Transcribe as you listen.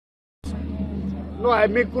No, I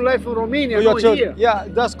make good life in Romania, For your not children. here. Yeah,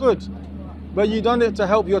 that's good. But you done it to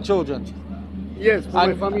help your children. Yes, for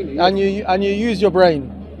my family. Yes. And you use your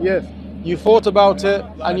brain. Yes. You thought about it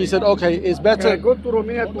and you said, okay, it's When I better. go to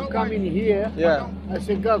Romania to come in here, Yeah. I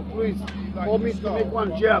say, God, please, help me to make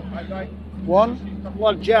one job. One?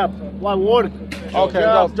 One job, one work. Okay,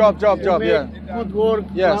 job, to make yeah. Good work,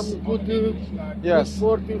 Yes. some good, Yes. good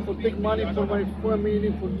working, for take money for my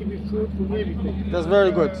family, for give me food, for everything. That's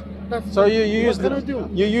very good. That's So you use what can I do?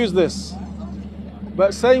 you use this.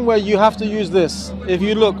 But same way you have to use this. If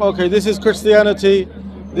you look, okay, this is Christianity,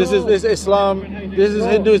 this is Islam, this is No,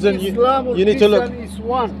 Hinduism. Islam or You need to look. Christian is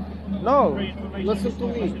one. No, Listen to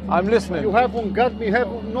me. I'm listening. You have one God, me have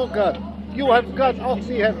no God. You have God,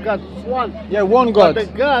 me have God. It's one. Yeah, one God. But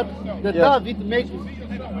the God, the Yeah. David make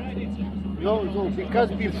it. No, because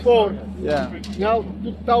before, Yeah, now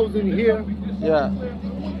 2000 here, yeah,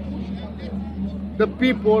 the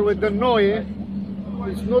people with the noise,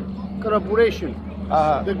 it's not collaboration.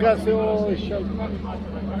 The God say, oh, I shall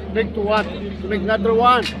make to what? To make another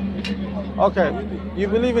one. Okay, you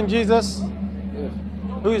believe in Jesus? Yes.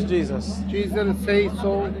 Who is Jesus? Jesus say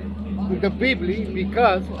so in the Bible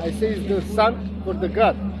because I say it's the Son for the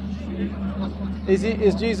God.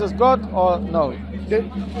 Is Jesus God or no?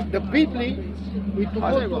 The Bible, we to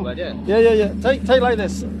go to. Yeah. Take like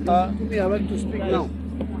this. To me, I want to speak now.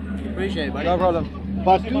 Appreciate it, buddy. No problem.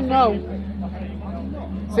 But you now,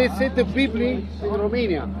 say the Bible in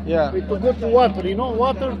Romania. Yeah. We to go to water, you know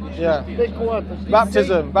water? Yeah. Take water. This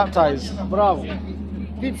Baptism, say, baptize. bravo.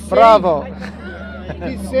 This say, Bravo.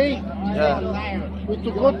 This say, Yeah. we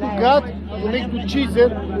to go to God, to make to Jesus,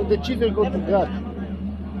 and the Jesus go to God.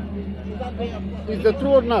 Is the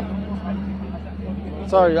true or not?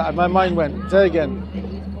 Sorry, my mind went. Say again.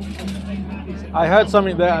 I heard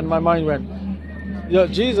something there and my mind went. Yeah,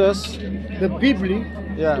 Jesus. The Bible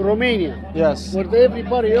Yeah. to Romania. Yes. For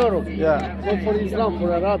everybody Europe. Yeah. Not for Islam,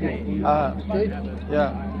 for Arabic. Okay?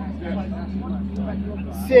 Yeah.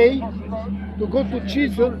 Say to go to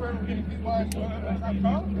Jesus,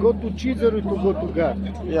 go to Jesus or to go to God.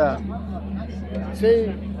 Yeah.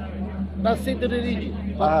 Say that's it, the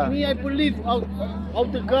religion. But me, I believe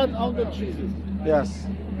out the God, out the Jesus. Yes.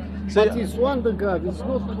 But it's one the God. It's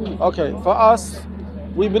not two. Okay, for us,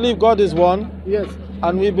 we believe God is one, Yes.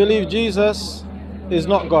 and we believe Jesus is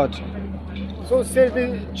not God. So say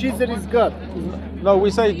the Jesus is God. No,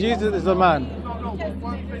 we say Jesus is a man.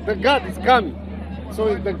 The God is coming.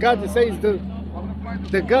 So the God says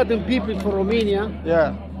the God and people for Romania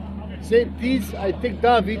Yeah. say this. I take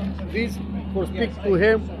David this for speak to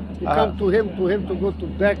him, to come to him to go to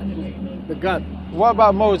back to the God. What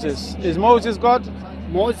about Moses? Is Moses God?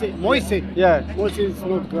 Moses. Yeah. Moses is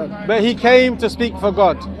not God. But he came to speak for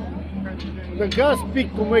God. The God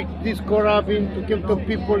speak to make this corrupting, to give the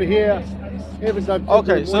people here. Everything.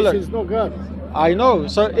 Okay, so look. Moses is not God. I know.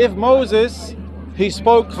 So if Moses, he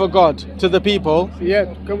spoke for God to the people, Yeah,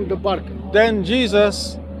 to come in the bark. then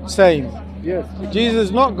Jesus, same. Yes. Jesus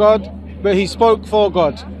is not God, but he spoke for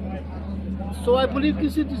God. So I believe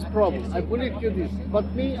this is this problem. I believe this.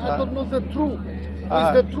 But me, I don't know the truth.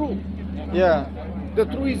 It's the truth. Yeah. The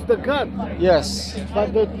truth is the God. Yes.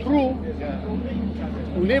 But the truth,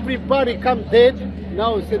 when everybody come dead,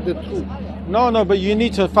 now I said the truth. No, but you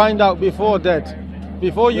need to find out before dead.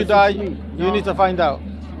 Before you Listen die, to me. you need to find out.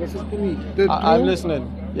 Listen to me. The I'm truth,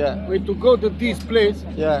 listening. Yeah. when to go to this place,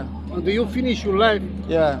 Yeah. and you finish your life,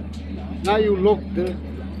 Yeah. now you look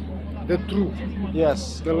the truth,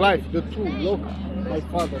 Yes. the life, the truth. Look, my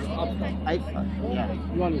father, after.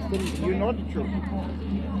 You understand? You know the truth.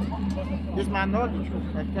 This man knows the truth.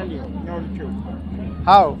 I tell you, he knows the truth.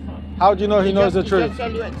 How? How do you know he knows the He truth? just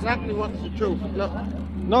tell you exactly what's the truth. Look,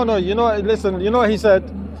 No, you know, listen, you know what he said?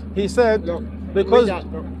 He said, look. because, Read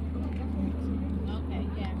that, look.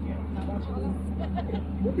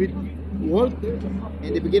 With what?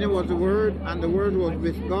 In the beginning was the Word, and the Word was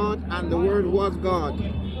with God, and the Word was God.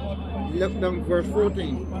 Look down verse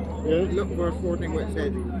 14. Yeah. Look verse 14 where it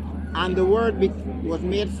says, and the Word was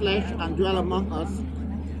made flesh and dwelt among us,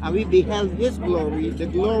 and we beheld His glory, the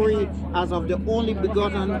glory as of the only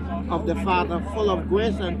begotten of the Father, full of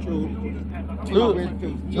grace and truth.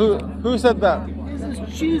 who said that? This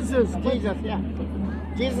is Jesus. Jesus, yeah.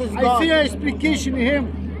 Jesus is I God. see an explication in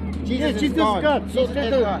him. Jesus Yes, is Jesus God. God. So Jesus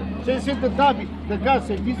said is God. the David, the God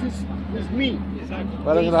said, this is me.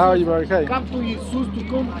 Well, how are you, bro? Okay. Come to Jesus to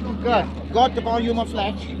come to God. God took on human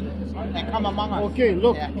flesh and come among us. Okay,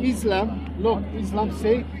 look, Yeah. Islam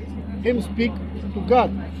say, him speak to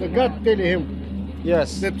God. The God tell him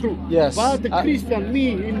Yes. the truth. Yes. But the Christian,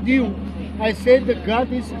 me and you, I say the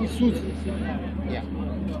God is Jesus. Yeah.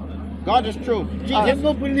 God is true. I have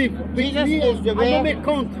no belief. Jesus Me, is the I way. don't make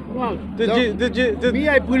count. No. Did Me,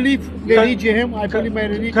 I believe religion. I believe my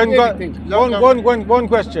religion. can God, Everything. one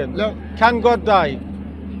question. Look. Can God die?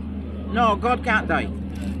 No, God can't die.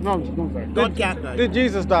 No, don't say. God can't die. Did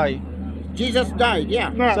Jesus die? Jesus died, yeah.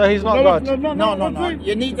 No, So he's not no, God. No.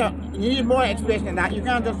 You need more explanation than that. You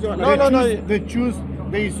can't just do it. No, like no, that. no. The Jews,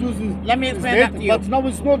 the Jesus is, Let me is explain dead, that to you. but now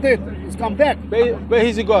it's not dead. It's come back. But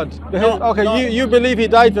he's a God. No, Okay, no. you believe he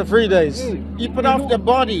died for 3 days. He put off the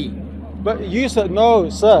body. But you said, no,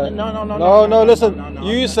 sir. No, listen. no.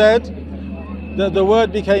 You said that the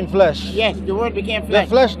word became flesh. Yes, the word became The flesh.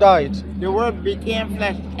 flesh died. The word became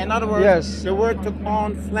flesh. In other words, Yes. the word took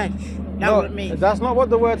on flesh. That's No, what it means. that's not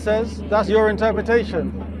what the word says. That's your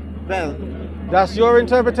interpretation. Well, That's your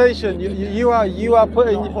interpretation. You are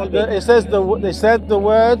putting. It says they said the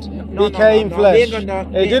word became flesh.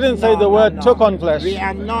 It didn't say the word took on flesh. We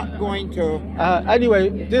are not going to. Anyway,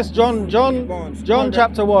 this John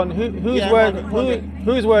chapter 1. Whose Yeah, word? hold it.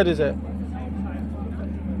 Whose word is it?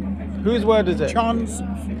 Whose word is it? John's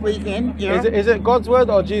speaking here Is it God's word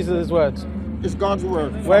or Jesus' word? is God's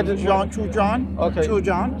word. Where From did- John? Through John. Okay. Through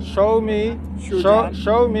John. Show me. Through John.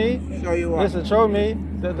 Show me. Show you what. Listen. Show me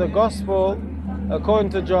that the gospel,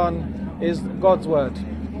 according to John, is God's word.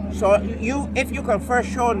 So if you could first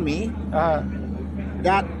show me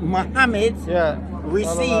that Muhammad Yeah.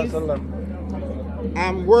 received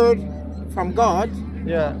Sallallahu word from God.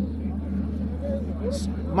 Yeah.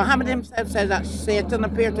 Muhammad himself says that Satan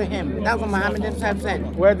appeared to him. That's what Muhammad himself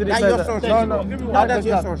said. Where did he That's say your that? source. No, that's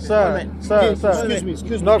your source. Sir, Excuse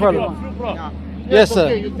me. No Keep problem. on. No, Yes, Okay,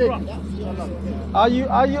 sir. you take it. Are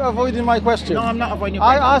you avoiding my question? I'm not avoiding your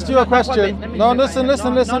I question. asked you a Let me question. No, explain.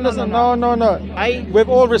 listen. No. I- With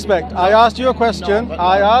all respect, I asked you a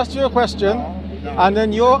question. And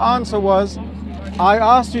then your answer was, I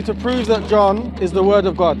asked you to prove that John is the word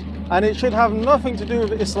of God. And it should have nothing to do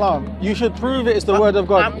with Islam. You should prove it is the word of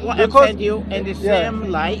God. What I'm saying to you in the Yeah. same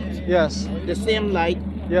light, Yes.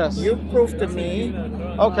 Yes. you prove to me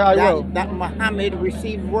Okay, I will. that Muhammad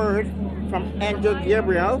received word from Angel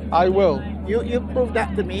Gabriel. I will. You prove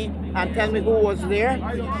that to me and tell me who was there,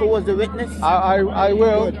 who was the witness. I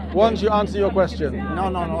will once you answer your question. No,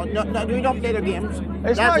 we don't play the games.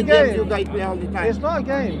 It's That's not the a games game. you guys play all the time. It's not a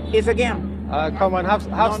game. It's a game. Come on, have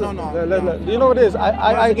No, some. no. Do you know what it is?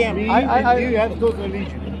 again, Me, I you have those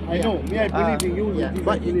religion. I know. Me, I believe in you. Yeah, you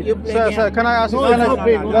but believe. you play Sir, games. can I ask you? No, it's not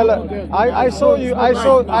big. I saw you.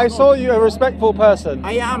 I saw you a respectful person.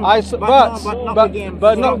 I am, I saw, but not the game.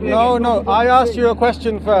 but Don't play games. no. I asked you a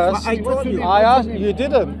question first. But I told you. I asked you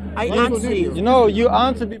didn't. I answer you. You know, you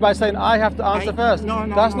answered me by saying I have to answer first. No,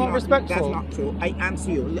 That's no, not no, respectful. That's not true. I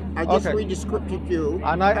answer you. I just Okay. read the scripture to you.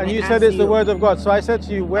 And you I said answer it's the you. word of God. So I said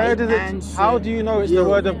to you, where I does it? answer How do you know it's the you.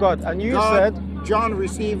 word of God? And you God, said, John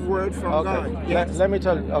received word from okay. God. Yes. Let me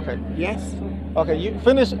tell you. Okay. Yes. Okay. You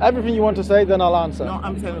finish everything you want to say, then I'll answer. No,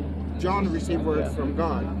 I'm telling you, John received word from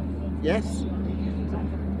God. Yes.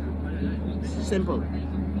 Simple.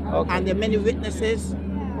 Okay. And the many witnesses,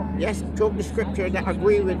 yes, took the scripture that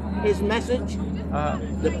agree with his message.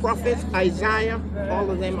 The prophets, Isaiah, all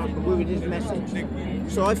of them agree with his message.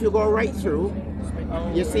 So if you go right through,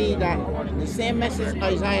 you see that the same message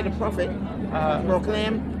Isaiah the prophet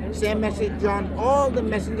proclaimed, same message John, all the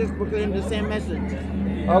messengers proclaim the same message.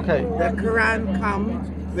 Okay. The Quran comes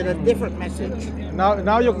with a different message.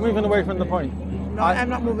 Now you're moving away from the point. No, I'm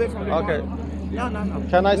not moving from the Okay. point. No.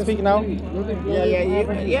 Can I speak now?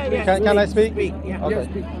 Yeah. Can I speak? Yeah. Okay. Yes,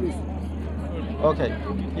 speak, please. Okay.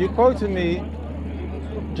 You quoted me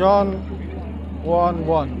John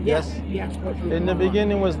 1:1. Yes. Yes. In the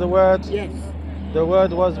beginning was the Word. Yes. The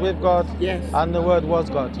Word was with God. Yes. And the Word was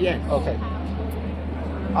God. Yes. Okay.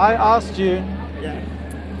 I asked you, Yeah.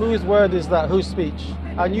 whose word is that? Whose speech?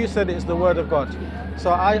 And you said it's the Word of God.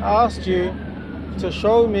 So I asked you to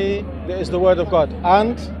show me that it's the Word of God.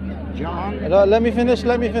 And John. let me finish.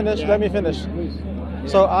 Please.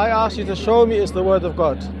 So I asked you to show me it's the word of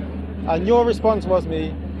God, and your response was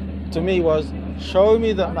to me was, show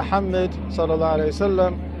me that Muhammad sallallahu alaihi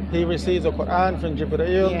wasallam he received the Quran from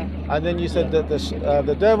Jibreel, Yeah. and then you said that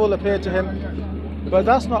the devil appeared to him. But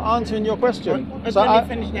that's not answering your question. Let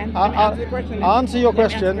me finish then. Let me answer the question then. Answer your Let me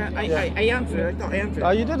question. answer. Yeah. I answered. I thought I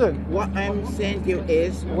answered. You didn't. What I'm saying to you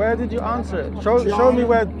is, Where did you answer it? Show me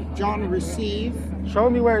where. John received. Show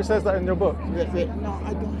me where it says that in your book. No,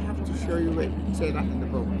 I don't have to show you where it say that in the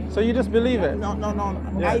book. So you just believe it. No.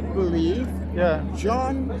 Yeah. I believe Yeah.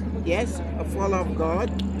 John, yes, a follower of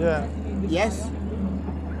God. Yeah. Yes,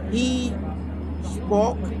 he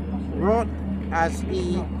spoke, wrote as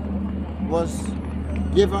he was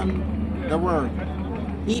given the word.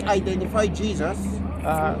 He identified Jesus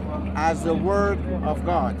as the word of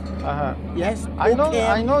God. Yes? I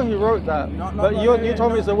know he wrote that. But you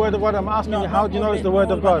told me it's the word of God. I'm asking you, how do you know it's the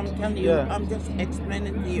word of God? I'm telling you, I'm just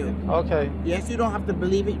explaining to you. Okay. Yes, you don't have to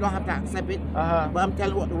believe it, you don't have to accept it. But I'm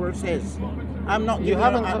telling you what the word says. I'm not You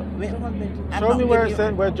giving haven't. Show me where it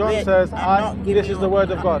says, where John says, this is the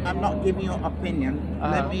word of God. I'm not giving you opinion.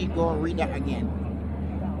 Let me go read that again.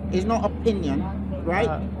 It's not opinion, right?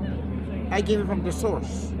 I give it from the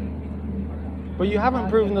source. But you haven't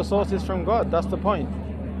proven the source is from God. That's the point.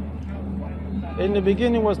 In the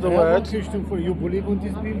beginning was the I word. have a question for you. You believe in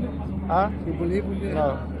this Bible? You believe in it?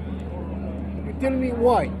 No. You tell me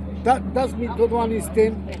why. That does me don't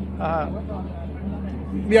understand.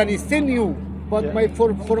 We understand you, but my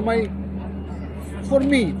for my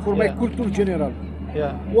culture general.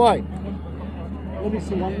 Yeah. Why? Let me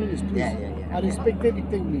see 1 minute, please. Yeah. I respect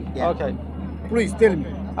everything me. Yeah. Okay. Please tell me.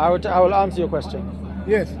 I will answer your question.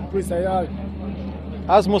 Yes, please.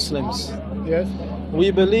 As Muslims, Yes.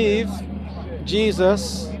 we believe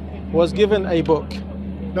Jesus was given a book.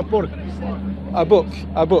 The pork. A book.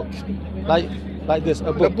 Like this,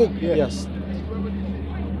 a book. The book, yeah. Yes.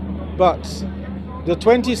 But the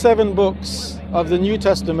 27 books of the New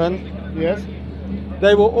Testament, Yes.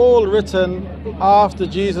 they were all written after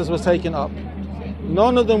Jesus was taken up.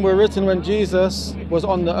 None of them were written when Jesus was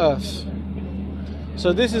on the earth.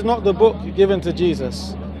 So this is not the book given to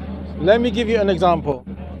Jesus. Let me give you an example.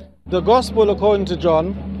 The Gospel according to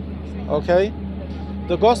John, okay?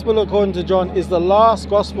 The Gospel according to John is the last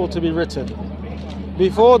Gospel to be written.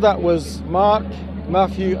 Before that was Mark,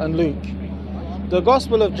 Matthew and Luke. The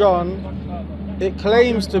Gospel of John, it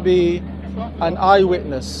claims to be an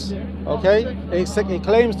eyewitness, okay? It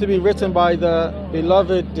claims to be written by the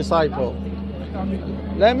beloved disciple.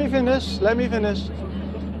 Let me finish.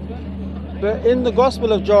 But in the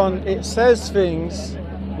Gospel of John, it says things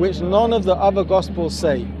which none of the other Gospels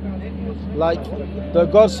say. Like, that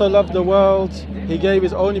God so loved the world, he gave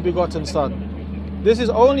his only begotten Son. This is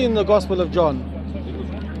only in the Gospel of John.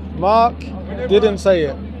 Mark didn't say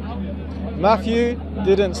it. Matthew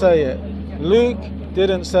didn't say it. Luke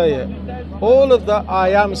didn't say it. All of the I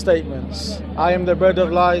am statements. I am the bread of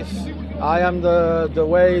life. I am the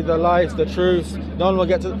way, the life, the truth. No one will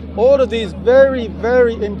get to. All of these very,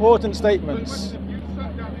 very important statements.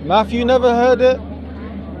 Matthew never heard it.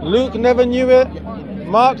 Luke never knew it.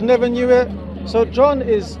 Mark never knew it. So John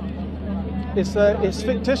is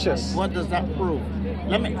fictitious. What does that prove?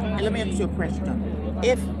 Let me ask you a question.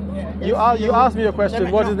 If you asked me a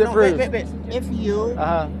question, what does it prove? Wait. If you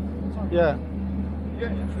Yeah.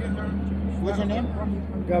 What's your name?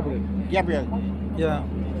 Gabriel. Yeah.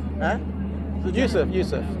 Huh? Yusuf.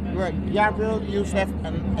 Right. Gabriel, Yusuf,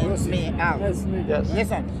 and me, Al. Yes.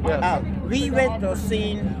 Listen, Yes. Al. We went to a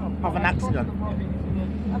scene of an accident.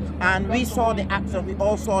 And we saw the accident, we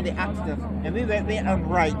all saw the accident. And we went there and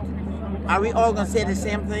right. Are we all going to say the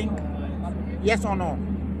same thing? Yes or no?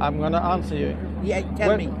 I'm going to answer you. Yeah,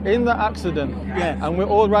 tell me. In the accident, Yes. and we're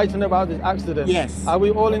all writing about this accident, Yes. are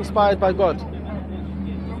we all inspired by God?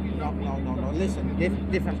 No. Listen,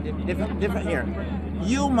 different here.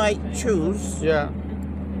 You might choose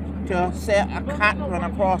to say a cat run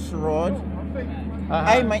across the road.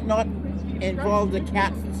 I might not involve the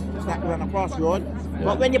cats that run across the road.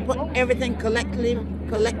 But when you put everything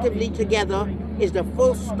collectively together, is the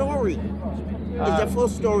full story. It's the full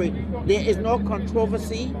story. There is no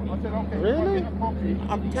controversy. Really?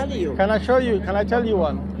 I'm telling you. Can I show you? Can I tell you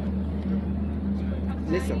one?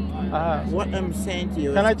 Listen. What I'm saying to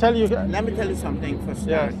you. Can I tell you? Let me tell you something for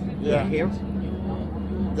start. Yeah. Here.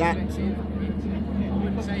 That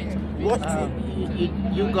what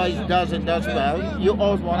you guys does well. You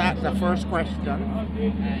always want to ask the first question.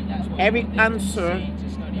 Every answer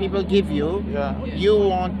people give you, you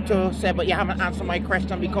want to say, but you haven't answered my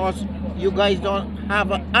question because you guys don't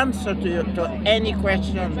have an answer to any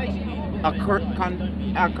question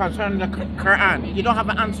concerning the Quran. You don't have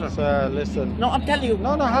an answer. Sir, listen. No, I'm telling you.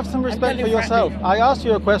 No, have some respect for yourself. I asked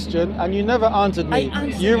you a question and you never answered me.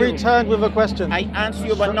 You returned with a question. I answered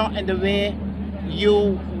you, but not in the way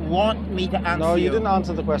you want me to answer you. No, you didn't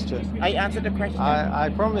answer the question. I answered the question. I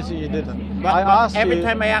promise you didn't. But every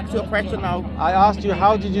time I ask you a question now. I asked you,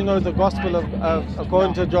 how did you know the Gospel of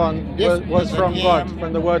according to John was from God,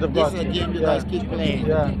 from the Word of God? This is a game you guys keep playing.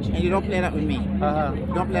 Yeah. And you don't play that with me.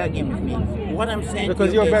 Don't play that game with me. What I'm saying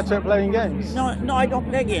because you're better at playing games. No, I don't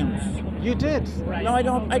play games. You did. No, I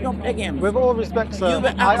don't play games. With all respect, sir.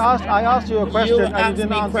 I asked you a question and you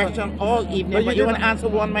didn't answer. You asked me a question all evening, but you didn't answer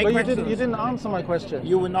one of my questions. You didn't answer my question.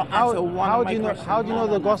 You will not answer one of my questions. How do you know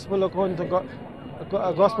the Gospel according to God?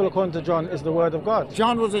 Gospel according to John is the Word of God.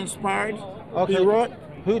 John was inspired. Okay. He wrote.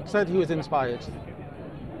 Who said he was inspired?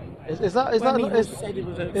 Is that Well, I mean, not, who said he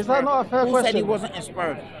wasn't is that not a fair Who question? said he wasn't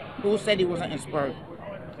inspired? Who said he wasn't inspired?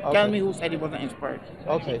 Tell me who said he wasn't inspired.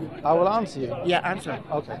 Okay, I will answer you. Yeah, answer.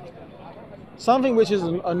 Okay. Something which is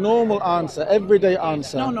a normal answer, everyday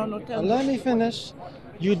answer. No, tell And me. let me finish.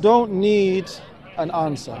 You don't need an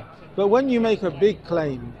answer. But when you make a big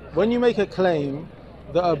claim, when you make a claim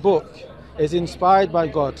that a book is inspired by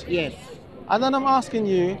God, Yes. and then I'm asking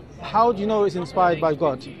you, how do you know it's inspired by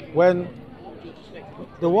God? When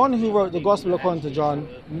the one who wrote the Gospel according to John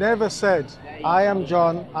never said, I am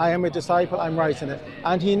John, I am a disciple, I'm writing it.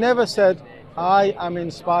 And he never said, I am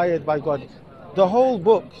inspired by God. The whole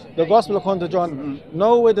book, the Gospel according to John,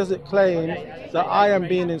 nowhere does it claim that I am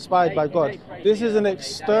being inspired by God. This is an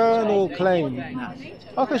external claim. No.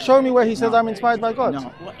 Okay, show me where he says I'm inspired by God. No,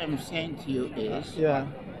 what I'm saying to you is, Yeah.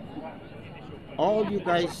 all you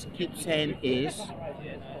guys keep saying is,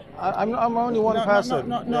 I'm only one person.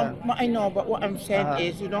 No, I know, but what I'm saying Uh-huh.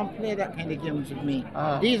 is you don't play that kind of games with me.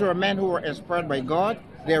 Uh-huh. These are men who were inspired by God.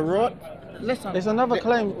 They wrote, listen. It's another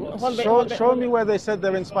claim. Hold Show me where they said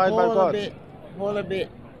they're inspired by God. Hold a bit.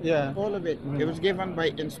 Yeah. Hold a bit. It was given by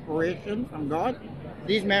inspiration from God.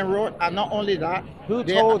 These men wrote, and not only that. Who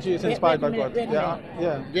they- told you it's wait- inspired wait a by minute, God? wait a Yeah. minute.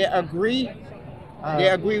 Yeah. They agree. They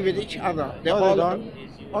agree with each other. No, they don't.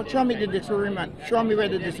 Oh, show me the disagreement. Show me where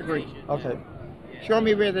they disagree. Okay. Show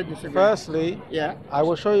me where they disagree. Firstly, Yeah. I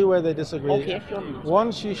will show you where they disagree. Okay, show me.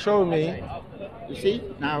 Once you show me, You see?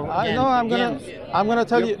 Now, I again, know I'm games. gonna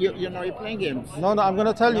tell you. You know you're playing games. No, I'm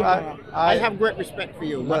gonna tell you. No. I have great respect for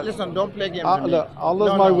you. But Look, listen, don't play games with me. Look,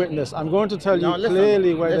 Allah's No, my no. witness. I'm going to tell you No, listen,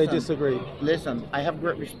 clearly where they listen. disagree. Listen, I have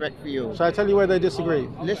great respect for you. Shall I tell you where they disagree?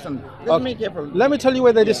 Listen Okay. me careful. Let me tell you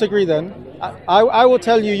where they disagree then. I will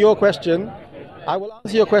tell you your question. I will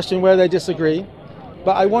answer your question where they disagree.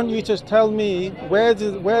 But I want you to tell me where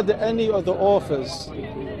did any of the authors,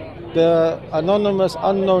 the anonymous,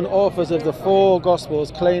 unknown authors of the 4 Gospels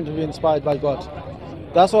claim to be inspired by God.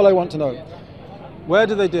 That's all I want to know. Where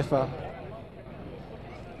do they differ?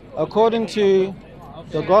 According to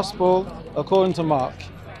the Gospel, according to Mark.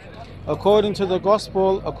 According to the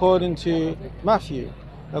Gospel, according to Matthew.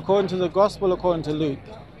 According to the Gospel, according to Luke.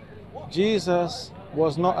 Jesus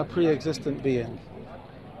was not a pre-existent being.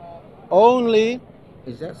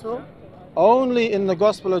 Is that so? Only in the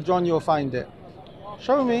Gospel of John you'll find it.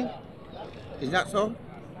 Show me. Is that so?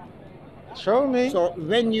 Show me. So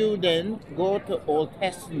when you then go to Old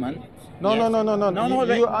Testament. No.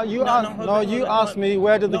 You asked me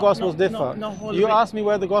where did the Gospels differ. You asked me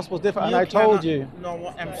where the Gospels differ, and I told you. No,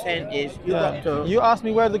 what I'm saying is You asked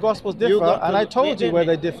me where the Gospels differ, and I told you where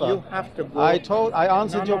they differ. You have to go. I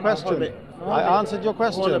answered your question. I answered your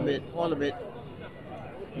question. Hold a bit.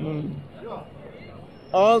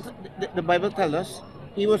 All the Bible tells us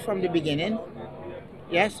he was from the beginning.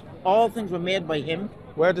 Yes, all things were made by him.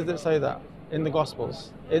 Where does it say that in the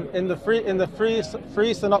Gospels? In the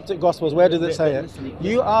three synoptic Gospels, where does it say it?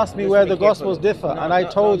 You asked me where the Gospels differ, and I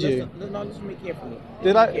told you. Listen to me carefully.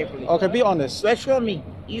 Did I? Carefully. Okay, be honest. Well, show me.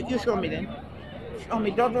 You show me then. Show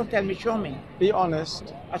me. Don't tell me. Show me. Be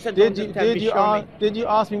honest. I said, Did don't you tell me, show me. did you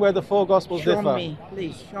ask me where the 4 Gospels Show differ? me,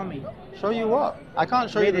 please. Show me. Show you what? I can't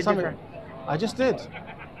show Where you they the something. differ. I just did.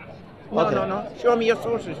 No, Okay. no. Show me your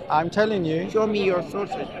sources. I'm telling you. Show me your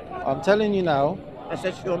sources. I'm telling you now. I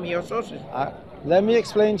said, show me your sources. Let me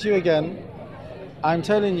explain to you again. I'm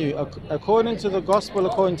telling you, according to the Gospel,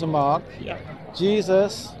 according to Mark, Yeah.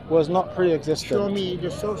 Jesus was not pre-existent. Show me the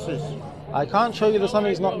sources. I can't show you that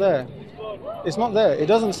something's not there. It's not there. It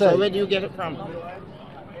doesn't say. So where do you get it from?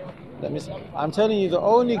 Let me see. I'm telling you, the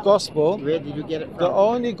only gospel, Where did you get it from? the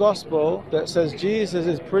only gospel that says Jesus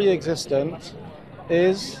is pre-existent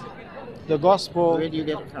is the gospel. Where do you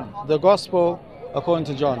get it from? The gospel according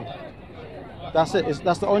to John. That's it.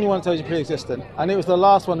 That's the only one that tells you pre-existent, and it was the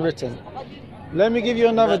last one written. Let me give you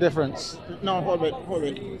another difference. No, hold it.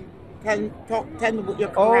 Tell me about your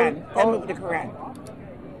Quran. Tell me about the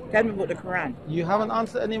Quran. Tell me about the Quran. You haven't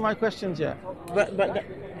answered any of my questions yet. But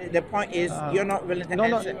the point is, you're not willing to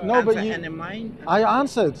answer but you. any of mine. I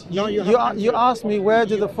answered. No, you you haven't you answered. asked me where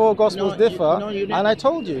do the 4 Gospels differ, you didn't. and I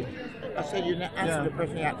told you. I said you didn't answer the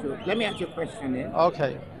question I asked you. Let me ask you a question then.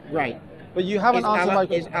 Okay, Right. but you haven't answered my Is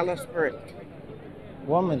question. Allah spirit?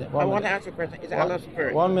 1 minute. I want to ask you a question. Is Allah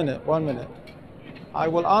spirit? 1 minute. 1 minute. I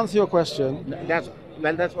will answer your question. That's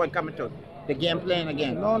what I'm coming to. The game playing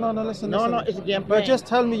again. No. Listen. No, it's a game playing. But just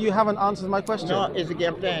tell me you haven't answered my question. No, it's a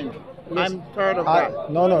game playing. Listen, I'm tired of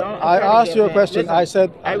that. No. I'm I tired of asked game you a playing. question. Listen, I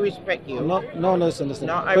said. I respect you. No. Listen.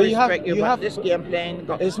 No, I But respect you, but have. this game playing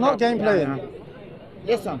got It's not stopped. game playing. No.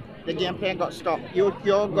 Listen, the game playing got stopped. You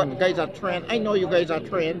guys are trained. I know you guys are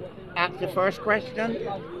trained. Ask the first question,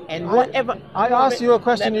 And whatever I asked you a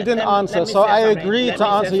question you didn't answer, so I agreed to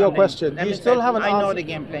answer your question. You still haven't I know answered. the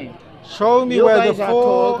game plan. Show me You where guys the are told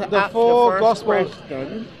four to the ask four the first gospel. question,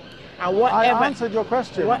 and I whatever answered your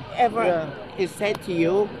question. whatever Yeah. is said to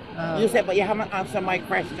you, you said, but you haven't answered my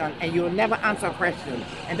question, and you will never answer a question.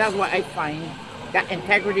 And that's why I find that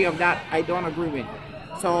integrity of that I don't agree with.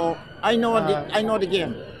 So I know I know the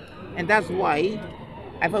game, and that's why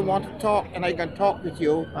if I want to talk and I can talk with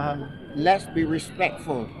you, let's be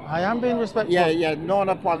respectful. I am being respectful. Yeah, no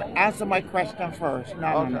problem. Answer my question first.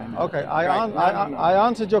 No. Okay, Right. I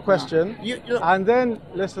answered your question, You, and then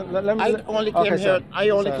listen. Let me. I only came okay, here. sir. I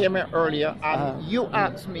only Sir. came here earlier, and you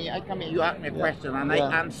asked me. I come here. You asked me a question, and I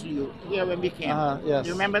Yeah. answer you here when we came. Yes.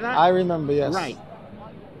 You remember that? I remember. Yes. Right.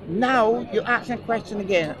 Now you asking a question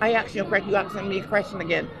again. I ask you a question. You asking me a question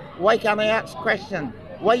again. Why can't I ask question?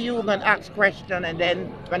 Why you gonna ask question and then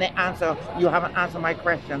when I answer, you haven't answered my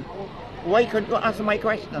question? Why couldn't you answer my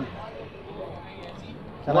question?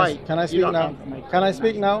 Can Why? can I You speak don't now? answer my Can I question.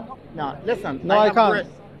 speak now? No, listen. No, I can't.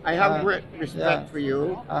 I have great respect yeah. for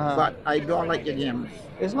you, but I don't like your games.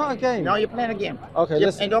 It's not a game. No, you're playing a game. Okay,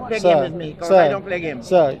 listen. And don't play a sir, game with me, because sir, I don't play games.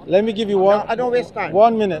 Sir, let me give you one. No, I don't waste time.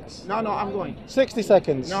 1 minute. No, I'm going. 60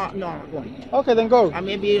 seconds. No, I'm going. Okay, then go. I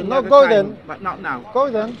may be No, another go time, then. but not now. Go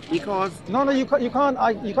then. Because No, you can't.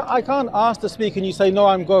 I can't ask to speak and you say no,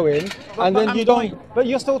 I'm going, and then I'm you don't. going. But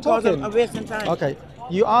you're still because talking. I'm wasting time. Okay,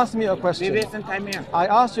 you asked me a We're question. wasting time here. I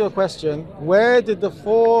asked you a question. Where did the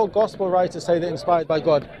four gospel writers say they're inspired by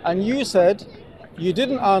God? And you said you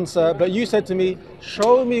didn't answer, but you said to me,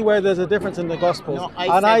 "Show me where there's a difference in the gospels." No,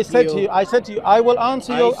 and I said to you, I will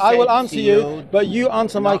answer you. I will answer you, but you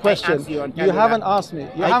answer my question. You haven't asked me.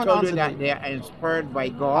 You haven't told you answered that me. they are inspired by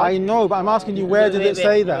God. I know, but I'm asking you, where did it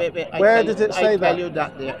say that? Where did it say I tell that? you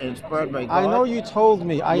that they are inspired by God. I know you told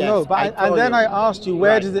me. I Yes, know, but I and told then you. I asked you,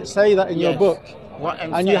 where Right. did it say that in your Yes. book? What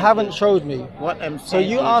I'm And you saying haven't is- showed me. What I'm So saying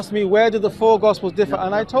you is- asked me, where do the four gospels differ?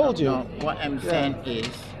 And I told you. No, what I'm saying is,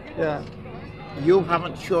 Yeah. you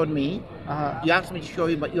haven't showed me. Uh-huh. You asked me to show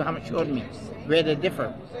you, but you haven't showed me where they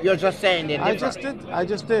differ. You're just saying they differ. I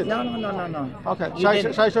just did. No. Okay. You Shall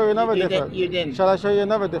didn't. I show you another You didn't. difference? You didn't. Shall I show you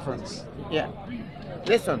another difference? Yeah.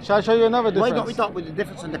 Listen. Shall I show you another difference? Why don't we talk with the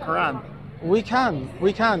difference in the Quran? We can,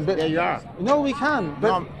 but There you are. no, we can.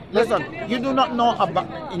 But No, listen, you do not know about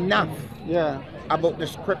enough yeah. about the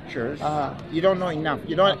scriptures. Uh-huh. You don't know enough.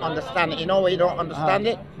 You don't understand it. You know why you don't understand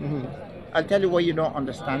it? Mhm. I'll tell you why you don't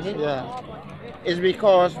understand it. Yeah. It's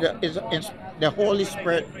because the Holy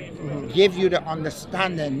Spirit gives you the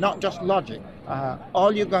understanding, not just logic. Uh-huh.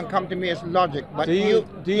 All you're going to come to me is logic, but Do you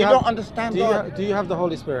have- don't understand God. do you have the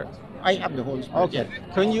Holy Spirit? I have the Holy Spirit. Okay.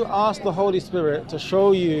 Yes. Can you ask the Holy Spirit to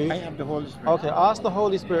show you? I have the Holy Spirit. Okay. Ask the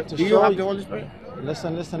Holy Spirit to Do show you have the Holy Spirit?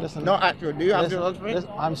 Listen. No, actually, do you have the Holy Spirit? Listen,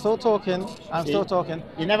 I'm still talking. See?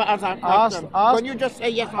 You never answer my question. ask- Can you just say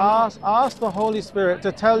yes or no? Ask the Holy Spirit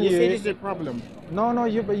to tell You you. see, this is a problem. No, No,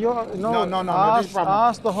 Ask, this is problem.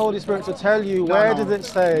 ask the Holy Spirit to tell you No, where no. did it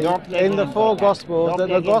say Don't play in the games four like that. Gospels Don't that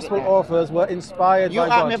play the games Gospel like that. authors were inspired You by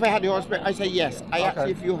asked me God. if I had the Holy Spirit. I said yes. I asked Okay.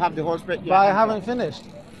 you if you have the Holy Spirit. But I haven't finished.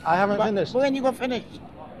 I haven't finished. But when you go finish?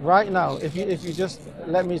 Right now, if you just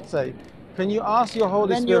let me say, can you ask your Holy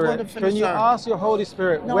Then you're Spirit? going to finish, Can you sir. ask your Holy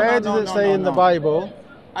Spirit No, where no, did it no, say no, in the no. Bible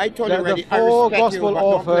I told you that already. the I four respect Gospel you, but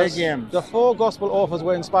don't play authors, games. the four Gospel authors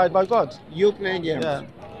were inspired by God? You play games. Yeah.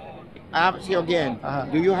 I ask you again. Uh-huh.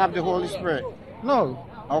 Do you have the Holy Spirit? No.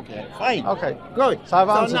 Okay, fine. Okay. Good. So I've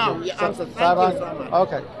answered now you. you answer. So Thank I've you so an- much.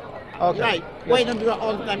 Okay. Okay. Right. Why don't do that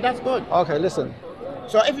all the time? That's good. Okay. Listen.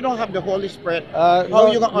 So if you don't have the Holy Spirit, Uh, how no,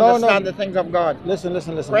 are you going to no, no. understand the things of God? Listen.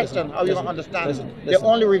 Question, how are you going to listen, understand? listen, They're listen.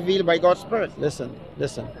 only revealed by God's Spirit. Listen.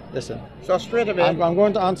 So straight away, I'm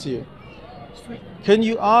going to answer you. Can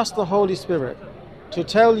you ask the Holy Spirit to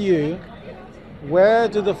tell you where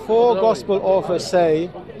do the four Gospel authors say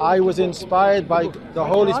I was inspired by the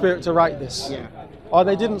Holy Spirit to write this? Yeah. Or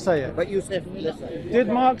they didn't say it? But you say, listen. Did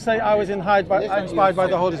Mark say I was inspired by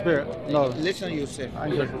the Holy Spirit? No. Listen, you say.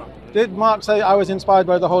 I'm good. Did Mark say I was inspired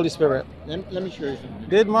by the Holy Spirit? Let me show you something.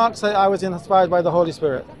 Did Mark say I was inspired by the Holy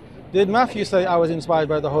Spirit? Did Matthew say I was inspired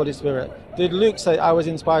by the Holy Spirit? Did Luke say I was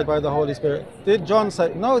inspired by the Holy Spirit? Did John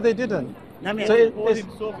say? No, they didn't. Let me So Paul it's,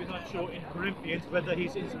 himself is not sure in Corinthians whether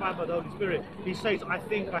he's inspired by the Holy Spirit. He says, I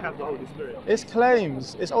think I have the Holy Spirit. it's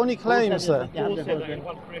claims. It's only claims, sir. Yeah, Paul the said Holy that in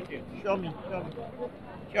Spirit. 1 Corinthians. Show me.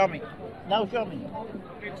 Show me. Now show me.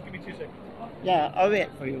 Just give me 2 seconds. Yeah, I'll wait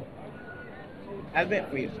for you. I'll wait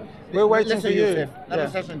for you. We're waiting Listen, for you. Yusuf, let Yeah.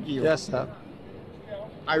 me say something to you. Yes, sir.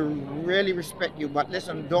 I really respect you, but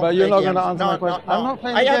listen, don't But play you're not games. gonna answer No, my question. no, I'm no. not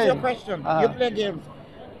playing I a asked you a game. question. Uh-huh. You play games.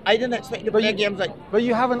 I didn't expect to But play you- games like. But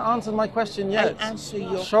you haven't answered my question yet. I'll answer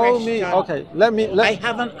your Show question. me. Okay, let me. I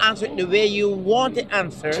haven't answered the way you want to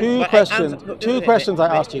answer. Two but questions. I answered, Two questions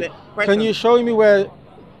I asked you. Can you show me where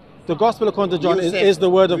the Gospel according to John is the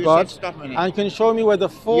Word of God? Stop a minute. And can you show me where the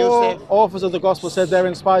four Yusuf. authors of the Gospel said they're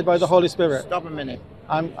inspired by the Holy Spirit? Stop a minute.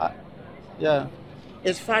 Yeah.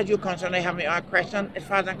 As far as you're concerned, I have my question. As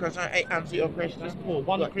far as I'm concerned, I answer your question. Paul,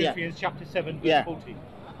 1 But, Corinthians chapter 7, verse Yeah. 40.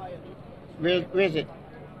 Where is it?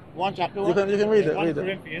 One chapter. You can read it. 1 Read it.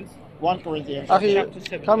 Corinthians 1 Corinthians. Akhi, chapter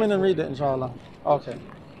 7. come in and read it, inshallah. Okay.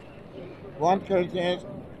 1 Corinthians.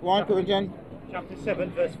 1 Corinthians chapter 7,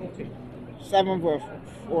 verse 40. 7 verse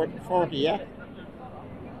 40. Yeah.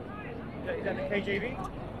 Is that the KJV?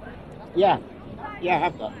 Yeah. Yeah, I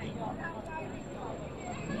have that.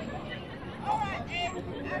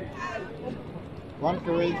 One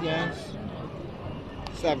Corinthians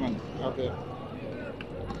 7. Okay.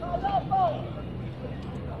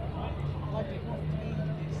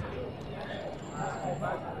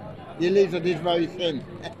 The leaves are this very thin.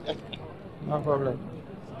 No problem.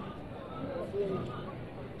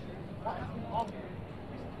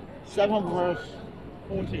 7 verse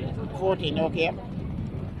 14, okay.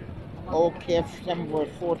 Okay, 7 verse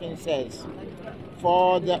 14 says,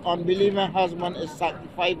 for the unbelieving husband is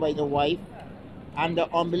sanctified by the wife, and the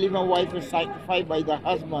unbelieving wife is sanctified by the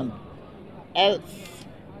husband. Else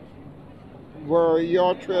were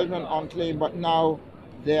your children unclean, but now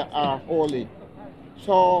they are holy.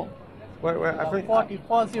 So, Wait, I think 40,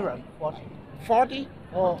 40. 40?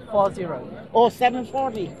 Oh, 40. Oh,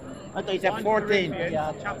 740. I thought you said 1 14. Corinthians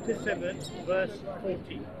Yeah. chapter 7, verse 40.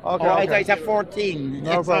 Okay, Oh, I thought okay. you said 14.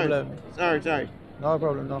 No Sorry. problem. Sorry. No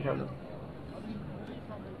problem, no problem.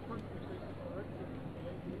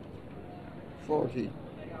 40.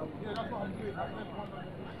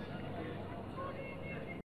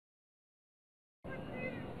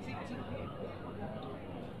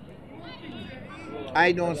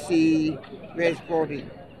 I don't see where's 40.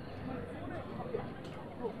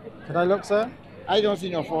 Can I look, sir? I don't see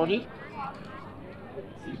no 40.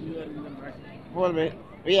 Hold a minute.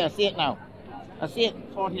 Yeah, I see it now. I see it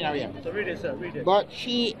 40 now, yeah. So read it, sir, read it. But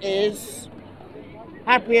she is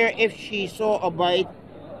happier if she so abide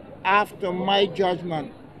after my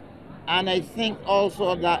judgment. And I think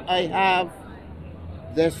also that I have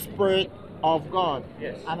the Spirit of God.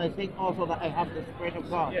 Yes. And I think also that I have the Spirit of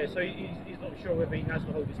God. Yeah, so he's not sure whether he has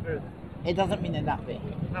the Holy Spirit. It doesn't mean in that way.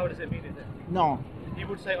 How does it mean it then? No. He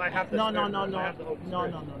would say, I have the No. Spirit. I have the Holy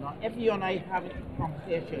Spirit. No. If you and I have a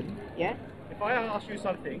conversation, yeah? If I ask you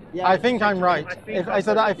something, Yeah. I think I'm right. I think If I I'm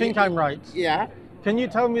said right. I think I'm right. Yeah. Can you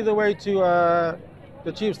tell me the way to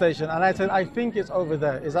the tube station? And I said I think it's over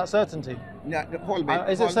there. Is that certainty? No, hold me.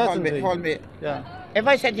 Is it certainty? Hold me. Yeah. If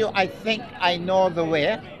I said to you, I think I know the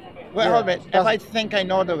way. Well, Yeah, hold me. If that's- I think I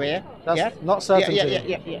know the way. That's yeah? not certainty.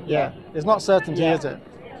 Yeah. It's not certainty, Yeah. is it?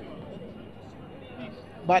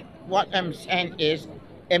 But what I'm saying is,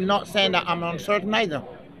 I'm not saying that I'm uncertain either.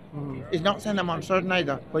 It's not saying I'm uncertain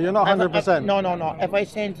either. But you're not 100%. No. If I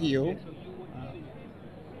say to you,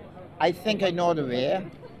 I think I know the way,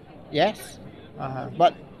 yes, Uh-huh.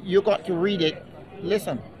 but you got to read it.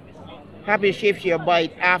 Listen, happy if she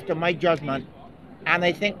abide after my judgment, and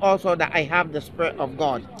I think also that I have the Spirit of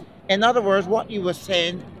God. In other words, what you were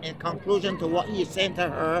saying in conclusion to what you saying to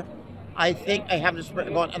her, I think I have the Spirit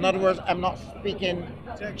of God. In other words, I'm not speaking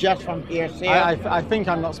just from hearsay. I think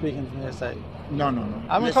I'm not speaking from hearsay. No.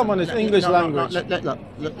 I mean, come on, it's English language.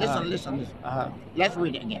 Look, listen. Uh-huh. Let's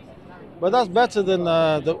read it again. But that's better than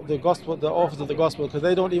the gospel, the authors of the gospel, because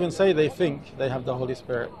they don't even say they think they have the Holy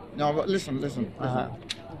Spirit. No, but listen. Uh-huh.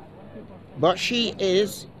 But she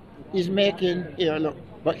is making here. Look,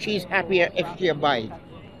 but she's happier if she abide.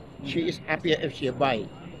 She is happier if she abide.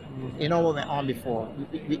 You know what went on before.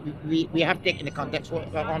 We have taken the context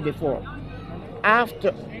what went on before.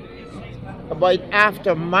 Abide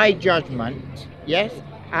after my judgment. Yes,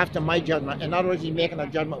 after my judgment. In other words, he's making a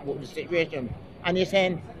judgment about the situation, and he's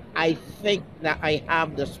saying, I think that I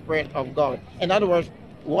have the Spirit of God. In other words,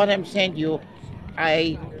 what I'm saying to you,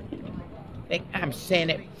 I think I'm saying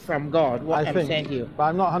it from God. What I'm saying to you. But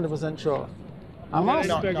I'm not 100% sure. I'm No,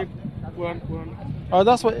 asking. no. Oh,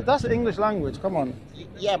 that's English language. Come on.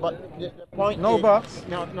 Yeah, but the point No is, buts.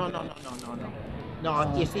 No.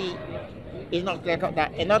 No, you see, it's not clear cut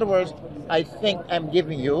that. In other words, I think I'm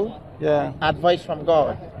giving you Yeah. advice from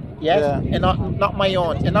God. Yes? Yeah. And not my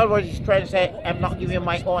own. In other words, he's trying to say I'm not giving you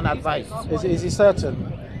my own advice. Is he certain?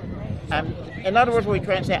 In other words, what he's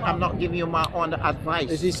trying to say, I'm not giving you my own advice.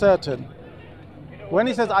 Is he certain? When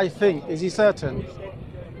he says I think, is he certain?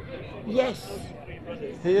 Yes.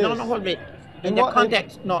 He is. No, hold me. In the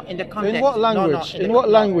context, no, in the context. In what language? In what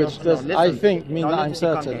language does listen, I think mean that I'm listen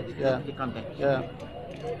to the certain? context, Yeah. listen to the context. Yeah.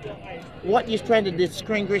 What he's trying to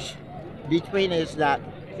distinguish between is that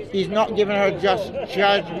he's not giving her just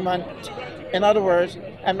judgment. In other words,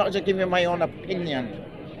 I'm not just giving my own opinion.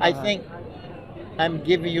 I think I'm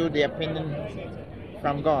giving you the opinion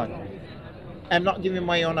from God. I'm not giving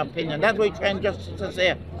my own opinion. That's what he's trying just to say.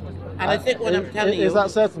 And I think what I'm telling you... Is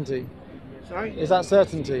that certainty? Sorry? Is that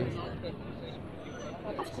certainty?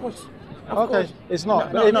 Of course. Okay, it's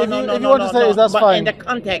not. No, But no, if no, you no, if you no, want to no, say no. it, that's But fine. in the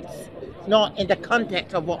context, in the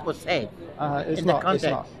context of what was said. It's in the not. It's context.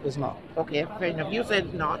 not. It's not. Okay, fair enough. You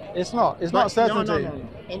said not. It's not. It's But not certainty. No.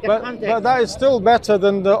 In the But context. that is still better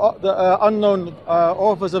than the unknown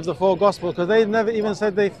authors of the four gospels, because they never even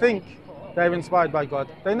said they think they're inspired by God.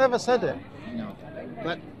 They never said it. No.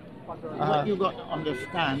 But what you got to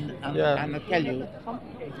understand, and, Yeah. and I tell you,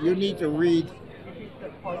 you need to read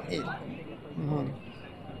it. Mhm.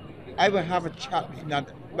 I will have a chat with that.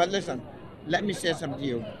 But listen, let me say something to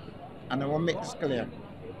you, and I will make this clear.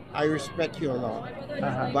 I respect you a lot.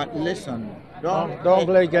 But listen, Don't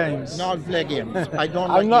play games. Not play games. I don't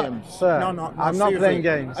I'm like not, games. sir. No, I'm not seriously. playing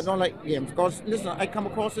games. I don't like games because listen, I come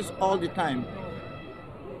across this all the time.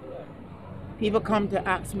 People come to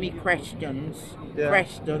ask me questions,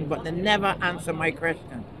 but they never answer my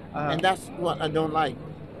question, and that's what I don't like,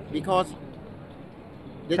 because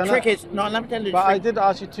the trick is no. Let me tell you. The But trick. I did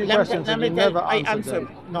ask you two questions and you never answered them.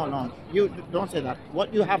 No. You don't say that.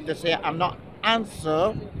 What you have to say, I'm not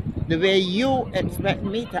answer the way you expect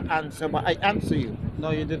me to answer, but I answer you.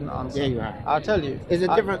 No, you didn't answer. There you are. I'll tell you. Is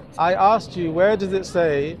it different? I asked you, where does it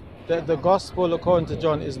say that the gospel according to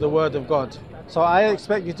John is the word of God? So I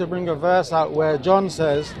expect you to bring a verse out where John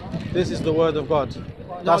says, this is the word of God.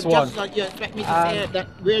 That's one. Just like you expect me to say that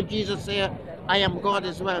where Jesus said, I am God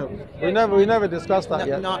as well. We never discussed that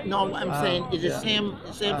yet. No, what I'm saying is the same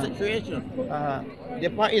situation. The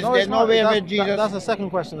point is No, there's it's no not. way where Jesus That's the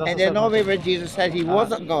second question. and there's no way where Jesus said he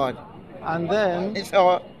wasn't God. And then It's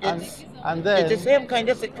the same kind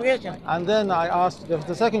of situation. And then I asked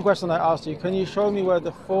the second question I asked you, can you show me where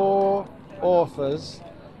the four authors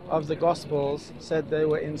of the Gospels said they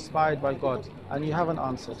were inspired by God? And you haven't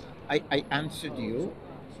answered. I answered you.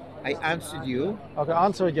 Okay,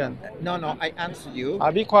 answer again. No, I answered you.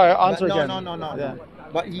 I'll be quiet, answer But again. No. Yeah.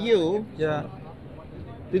 But you... Yeah.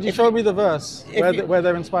 Did you show me the verse where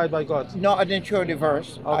they're inspired by God? No, I didn't show the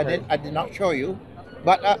verse. Okay. I did not show you.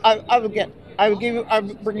 But I'll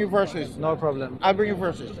bring you verses. No problem. I'll bring you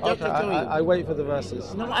verses. Just Okay, to show you. I wait for the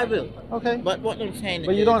verses. No, I will. Okay. But what I'm saying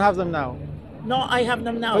But you don't have them now. No, I have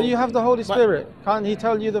them now. But you have the Holy Spirit. Can't he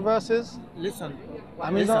tell you the verses? Listen. I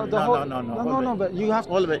mean, listen, no, but you have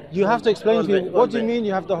All of it. you have to explain to me, All what of do you it. mean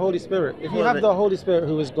you have the Holy Spirit? If you All of have it. the Holy Spirit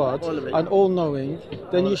who is God All of it. and all-knowing,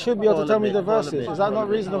 then you should be able to tell me the All of verses. it. Is that not All of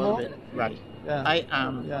it. reasonable? Right. Yeah. I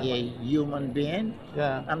am Yeah. a human being.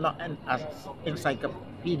 Yeah. I'm not an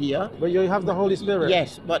encyclopedia. But you have the Holy Spirit.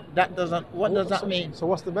 Yes, but that doesn't. What does that mean? So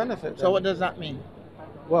what's the benefit? So then? what does that mean?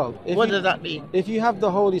 Well, What does that mean? If you have the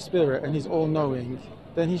Holy Spirit and He's all-knowing,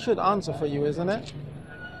 then He should answer for you, isn't it?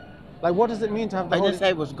 Like, what does it mean to have the I Holy didn't say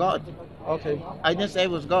it was God. Okay. I didn't say it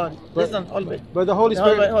was God. But- Listen, hold it. But the Holy Hold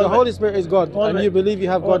Spirit, it, hold the it. Holy Spirit is God, Hold and it. you believe you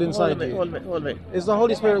have God inside you. Hold it. Is the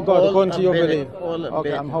Holy Spirit God Hold according to a your minute, belief? hold a Okay,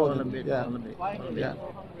 bit, I'm hold holding. a bit, Yeah. hold a bit, hold a bit. Yeah.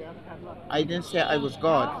 I didn't say I was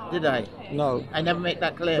God, did I? No. I never made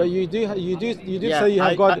that clear. But you did Yeah, say you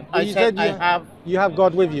have God. I You said you I have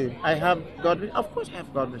God with you. I have God. Of course, I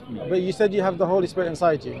have God with me. But you said you have the Holy Spirit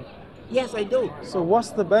inside you. Yes, I do. So what's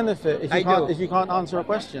the benefit if you can't answer a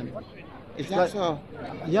question? Is that Like- so?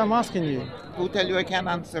 Yeah, I'm asking you. Who tell you I can't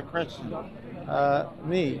answer a question?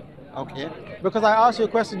 Me. Okay. Because I asked you a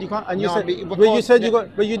question, you can't, and you No, said, because but you said you the-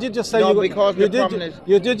 got, but you did just say No, you got, because you the problem is-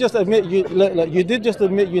 you did just admit you did just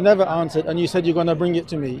admit you never answered, and you said you're gonna bring it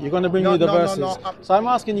to me. You're gonna bring me the verses. So I'm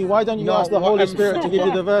asking you, why don't you ask the what Holy I'm- Spirit to give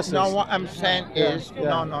you the verses? No, what I'm saying is, yeah.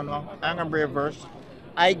 no. I'm gonna bring a verse.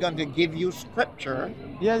 I'm going to give you scripture.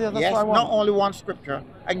 Yeah, that's Yes, what I want. not only one scripture.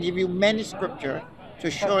 I can give you many scripture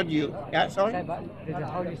to show you. Yeah, sorry. Yeah, but the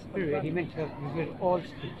Holy Spirit, He meant to reveal all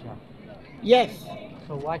Scripture. Yes,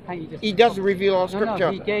 So why can't you just? He does reveal all scripture.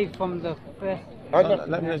 No, He gave from the first.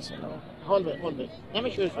 Let me. Hold it. Let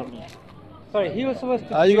me show you something. Sorry, He was supposed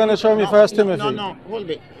to. Are you gonna show me No, First no, Timothy? No, hold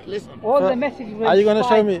it. Listen. All the messages were. Are you gonna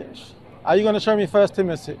show inspired. me? Are you gonna show me First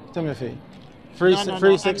Timothy?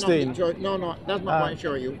 3:16. No, that's not what I'm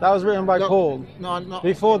showing you. That was written by No, Paul No.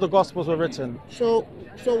 before the Gospels were written. So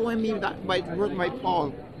when me that by written by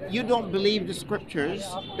Paul, you don't believe the scriptures,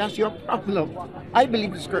 that's your problem. I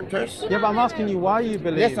believe the scriptures, Yeah, but I'm asking you why you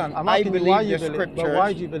believe. Listen, I'm I asking you why believe you the believe. But scriptures.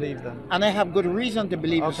 why do you believe them? and I have good reason to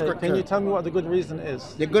believe the Okay, scripture. can you tell me what the good reason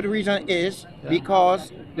is? The good reason is Yeah.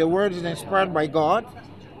 because the word is inspired by God.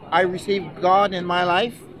 I receive God in my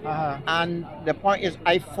life, Uh-huh. and the point is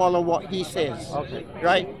I follow what He says. Okay.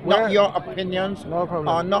 Right? Where- Not your opinions, No problem.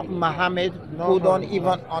 or not Muhammad, No who problem. don't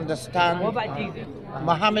even understand. What about Jesus?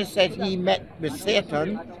 Muhammad said he met with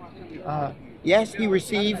Satan. Uh-huh. Yes, he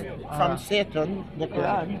received Uh-huh. from Satan the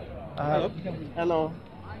Quran. Uh-huh. Hello.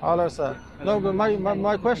 Hello, sir. No, but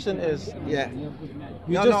my question is, Yeah.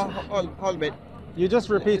 you no, just hold a bit. you just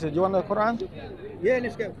repeated. You want the Quran? Yeah,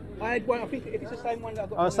 let's go. I had one. I think if it's the same one that I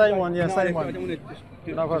got. Same one, yeah, no, same I one. don't want to just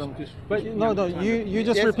do No problem. Just, But no, you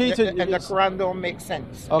just Yes, repeated and the it's- Quran don't make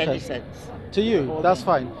sense. Okay. Any sense. to you. That's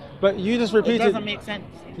fine. But you just It repeated. doesn't make sense.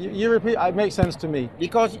 You repeat. It makes sense to me.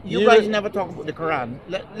 Because you You guys re- never talk about the Quran.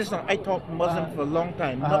 Listen, I talk Muslim for a long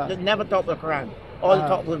time. Uh-huh. Never talk about the Quran. All Uh-huh.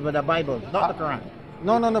 talk about the Bible, not the Quran.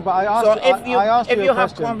 No. But I asked. So if you I asked if you you a have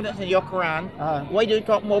question. confidence in your Quran, Uh-huh. why do you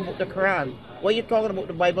talk more about the Quran? Why are you talking about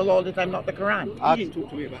the Bible all the time, not the Quran? You didn't talk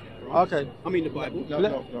to me about the Quran. Okay, I mean the Bible. No,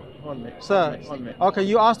 Let- no, hold me. sir. Hold me. Okay,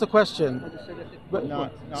 you asked a question. But, No,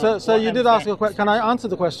 so what you I'm did ask saying- a question. Can I answer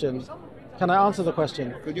the question? Can I answer the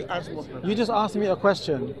question? Could you answer what? You just asked me a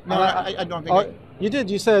question. No, And I don't think. Oh, you did.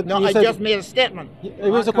 You said. No, you I said, just made a statement. It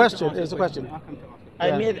was a question. It was a question. I come to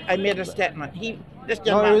ask. Yeah. I made a statement. This No,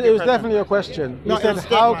 gentleman it was asked a definitely a question. No, You said, it's a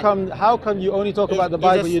statement. how come you only talk about the It's a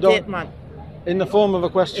Bible? You don't statement. in the form of a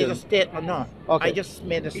It's question. a statement. No. Okay. I just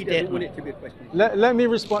made a He doesn't want statement. it to be a question. Let me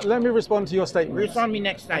respond. Let me respond to your statement. Respond me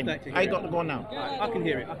next time. I'd like to hear I it. got to go now. I can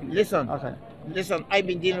hear it. I can hear it. Listen. Okay. Listen. I've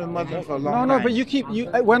been dealing with Muslims for a long No, time. but you keep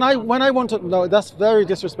when I want to. No, that's very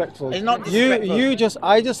disrespectful. It's not disrespectful.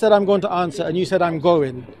 I just said I'm going to answer, and you said I'm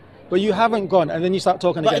going, but you haven't gone, and then you start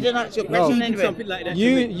talking But I again. didn't ask you a No. question He did anyway. something like that to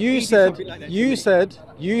You me. He you did said something like that to you me. said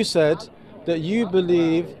you said that you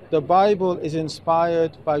believe the Bible is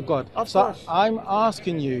inspired by God. Of so course. I'm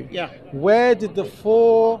asking you, Yeah. where did the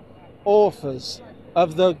four authors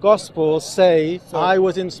of the gospel say So- I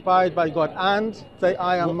was inspired by God? And say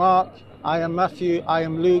I am Mark, I am Matthew, I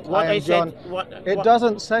am Luke, What I am I John. said. It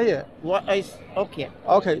doesn't say it. Okay.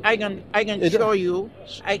 Okay. I can It- show you.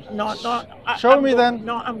 Show I'm me then.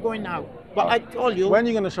 No, I'm going now. But I told you When are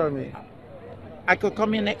you going to show me? I could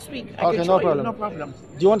come in next week. I Okay, can no show you, problem. no problem.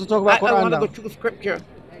 Do you want to talk about I Quran want to now? go through scripture.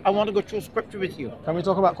 I want to go through scripture with you. Can we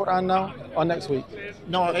talk about Quran now or next week?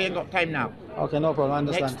 No, I ain't got time now. Okay, no problem. I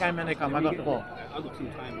understand. Next time when I come, I got to go. I've got some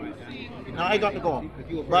time right now. No, I got to go.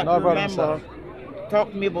 But No problem, remember, talk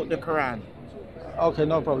to me about the Quran. Okay,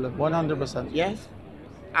 no problem. 100%. Yes?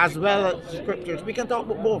 As well as the scriptures. We can talk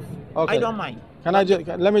about both. Okay. I don't mind.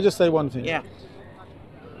 Let me just say one thing. Yeah.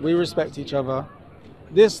 We respect each other.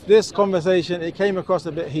 This conversation, it came across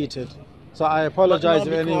a bit heated, so I apologize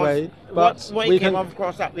no, anyway. because But what we it came can.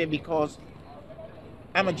 across that way because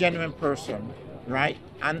I'm a genuine person, right?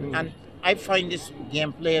 And I find this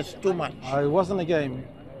game players too much. It wasn't a game,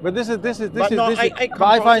 but this is. But no, I come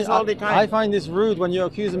but across this all the time. I find this rude when you're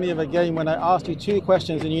accusing me of a game when I asked you two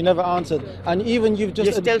questions and you never answered, and even you've just.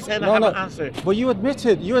 You're still saying I haven't answered. But you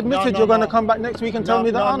admitted No, you're no, going to no. come back next week and tell No,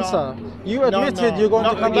 me the no, no. answer. You No, admitted no. you're going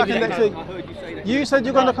No, to come I back give you next that. week. I heard you say that. You said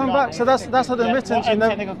you're going to come back, so that's an admittance. What You I'm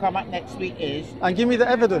never, saying to come back next week is and give me the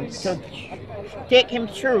evidence. to take him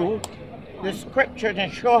through the scriptures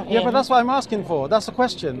and show him. Yeah, but that's what I'm asking for. That's the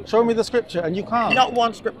question. Show me the scripture, and you can't. Not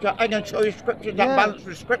one scripture. I can show you scriptures that Yeah. balance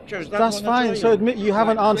the scriptures. That's what I'm fine. show So you. admit you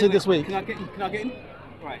haven't answered this week. Can I get in? Can I get in?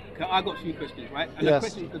 Right. I got a few questions, right? And Yes. the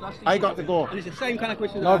question, because I see I got to go. And it's the same kind of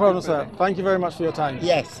question. No problem, sir. Thank you very much for your time.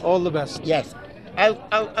 Yes. All the best. Yes.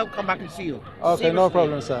 I'll come back and see you. Okay, no Seriously.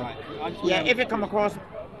 problem, sir. Yeah, if you come across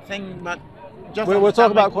thing, but just We'll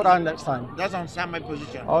talk understand my about Quran next time. Doesn't understand my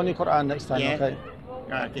position. Only Quran next time, Yeah. okay?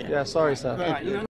 Right, yeah. Yeah, sorry, sir. Good.